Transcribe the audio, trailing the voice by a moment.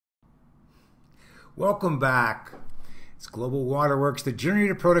Welcome back. It's Global Waterworks, the journey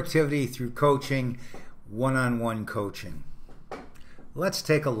to productivity through coaching, one-on-one coaching. Let's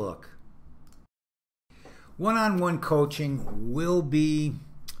take a look. One-on-one coaching will be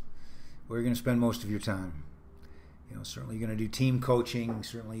where you're going to spend most of your time. Certainly you're going to do team coaching.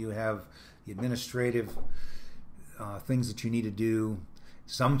 Certainly you have the administrative things that you need to do.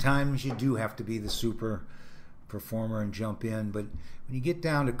 Sometimes you do have to be the super performer and jump in, but when you get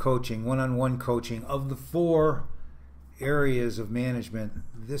down to coaching, one-on-one coaching, of the 4 areas of management,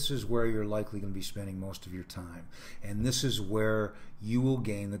 this is where you're likely going to be spending most of your time, and this is where you will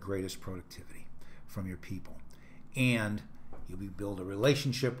gain the greatest productivity from your people, and you'll build a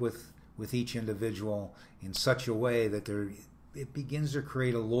relationship with each individual in such a way that it begins to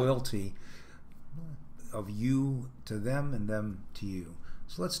create a loyalty of you to them and them to you.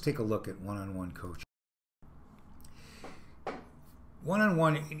 So let's take a look at one-on-one coaching.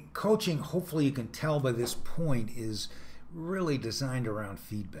 One-on-one coaching, hopefully you can tell by this point, is really designed around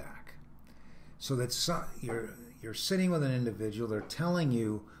feedback. So that you're sitting with an individual, they're telling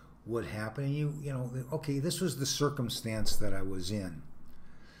you what happened, and okay, this was the circumstance that I was in.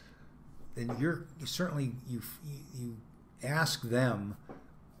 Then you ask them,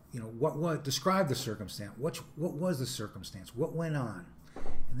 what describe the circumstance. What was the circumstance? What went on?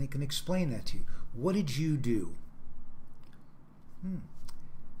 And they can explain that to you. What did you do?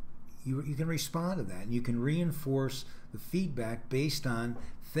 You can respond to that, and you can reinforce the feedback based on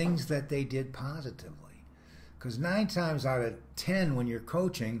things that they did positively. Because 9 times out of 10 when you're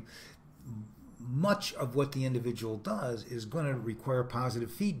coaching, much of what the individual does is going to require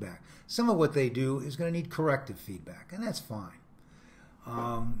positive feedback. Some of what they do is going to need corrective feedback, and that's fine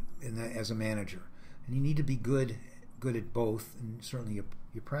as a manager. And you need to be good at both, and certainly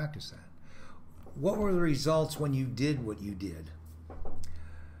you practice that. What were the results when you did what you did?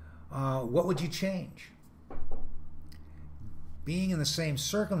 What would you change? Being in the same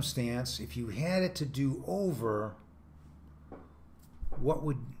circumstance, if you had it to do over, what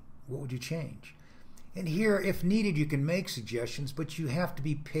would you change? And here, if needed, you can make suggestions, but you have to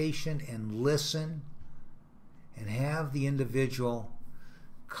be patient and listen and have the individual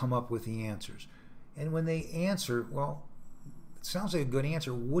come up with the answers. And when they answer, well, it sounds like a good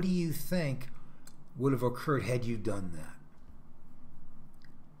answer. What do you think would have occurred had you done that?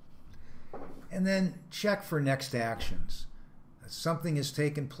 And then check for next actions. Something has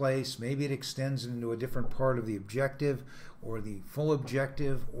taken place, maybe it extends into a different part of the objective or the full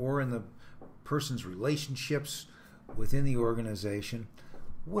objective or in the person's relationships within the organization.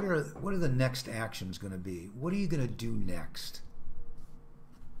 What are the next actions going to be? What are you going to do next?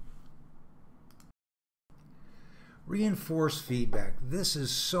 Reinforce feedback. This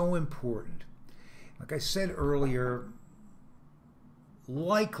is so important. Like I said earlier,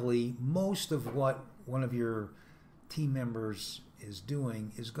 likely most of what one of your team members is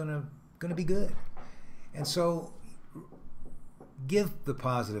doing is going to be good. And so give the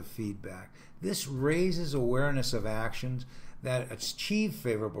positive feedback. This raises awareness of actions that achieve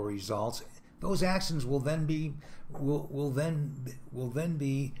favorable results. Those actions will then be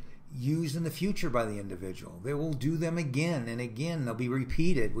used in the future by the individual. They will do them again and again. They'll be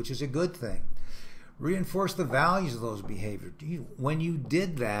repeated, which is a good thing. Reinforce the values of those behaviors. When you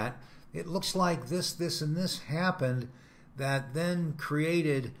did that, it looks like this, and this happened that then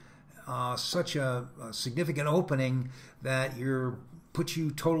created such a significant opening that puts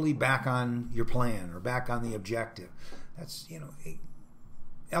you totally back on your plan or back on the objective. That's,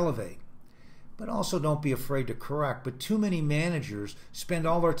 elevate. But also don't be afraid to correct. But too many managers spend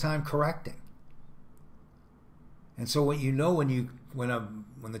all their time correcting. And so when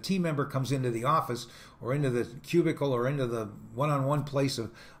the team member comes into the office or into the cubicle or into the one-on-one place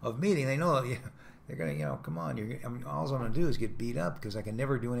of meeting, they know that they're going to, come on, all I'm going to do is get beat up because I can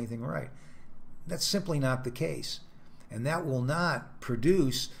never do anything right. That's simply not the case. And that will not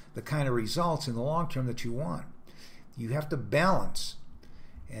produce the kind of results in the long term that you want. You have to balance.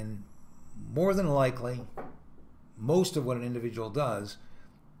 And more than likely, most of what an individual does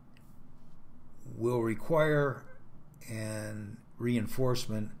will require and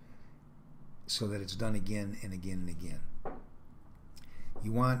reinforcement so that it's done again and again and again.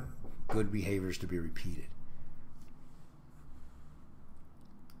 You want good behaviors to be repeated.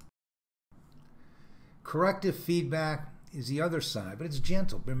 Corrective feedback is the other side, but it's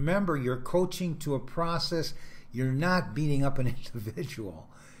gentle. Remember, you're coaching to a process. You're not beating up an individual.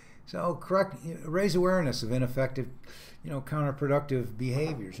 So raise awareness of ineffective, counterproductive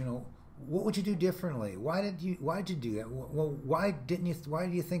behaviors. What would you do differently? Why did you do that? Well, why do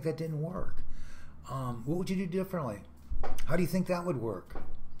you think that didn't work? What would you do differently? How do you think that would work?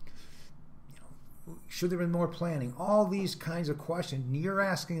 should there have been more planning? All these kinds of questions. You're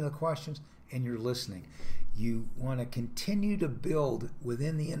asking the questions and you're listening. You want to continue to build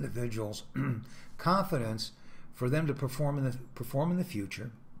within the individual's confidence for them to perform in the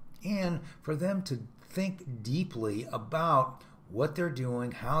future, and for them to think deeply about what they're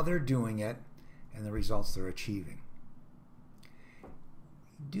doing, how they're doing it, and the results they're achieving.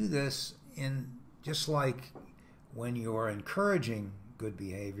 Do this in just like when you're encouraging good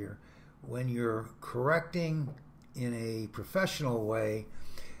behavior, when you're correcting in a professional way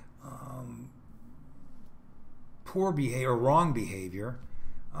poor behavior or wrong behavior,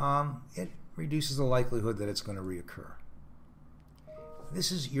 it reduces the likelihood that it's going to reoccur.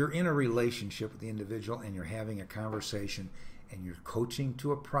 You're in a relationship with the individual and you're having a conversation and you're coaching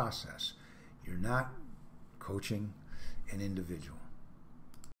to a process. You're not coaching an individual.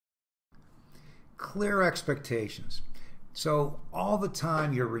 Clear expectations. So all the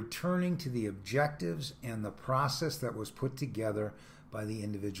time you're returning to the objectives and the process that was put together by the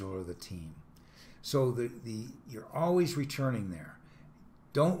individual or the team. So you're always returning there.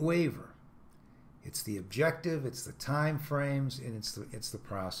 Don't waver. It's the objective, it's the time frames, and it's the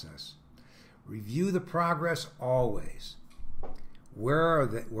process. Review the progress always. Where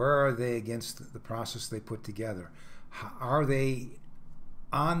are they against the process they put together? Are they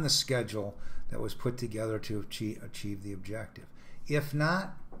on the schedule that was put together to achieve the objective? If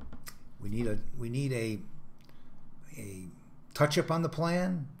not, we need a touch-up on the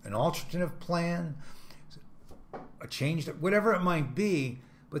plan, an alternative plan, a change, whatever it might be,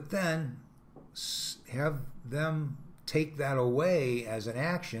 but then have them take that away as an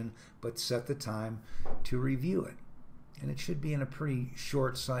action, but set the time to review it. And it should be in a pretty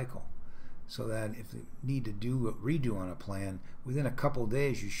short cycle, so that if they need to do a redo on a plan, within a couple of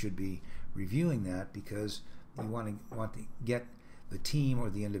days you should be reviewing that, because you want to get the team or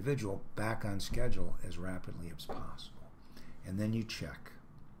the individual back on schedule as rapidly as possible. And then you check.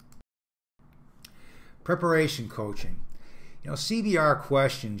 Preparation coaching. CBR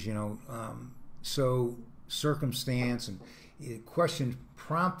questions, so circumstance and questions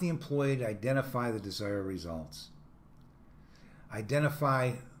prompt the employee to identify the desired results.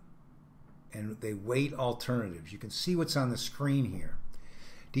 Identify, and they weight alternatives. You can see what's on the screen here.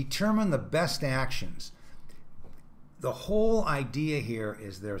 Determine the best actions. The whole idea here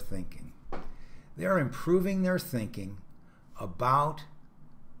is their thinking. They're improving their thinking about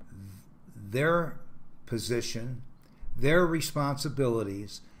their position, their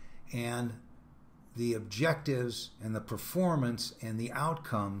responsibilities, and the objectives and the performance and the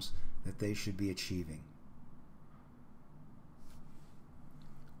outcomes that they should be achieving.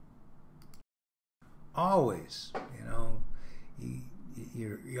 Always,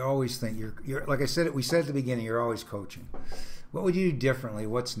 you always think you're like I said, we said at the beginning, you're always coaching. What would you do differently?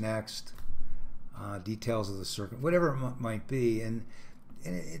 What's next? Details of the circuit, whatever it might be, and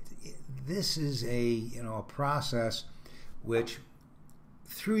this is a process which,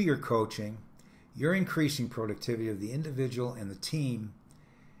 through your coaching, you're increasing productivity of the individual and the team,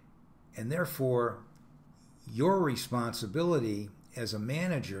 and therefore your responsibility as a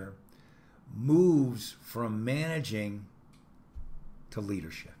manager moves from managing to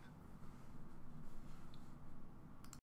leadership.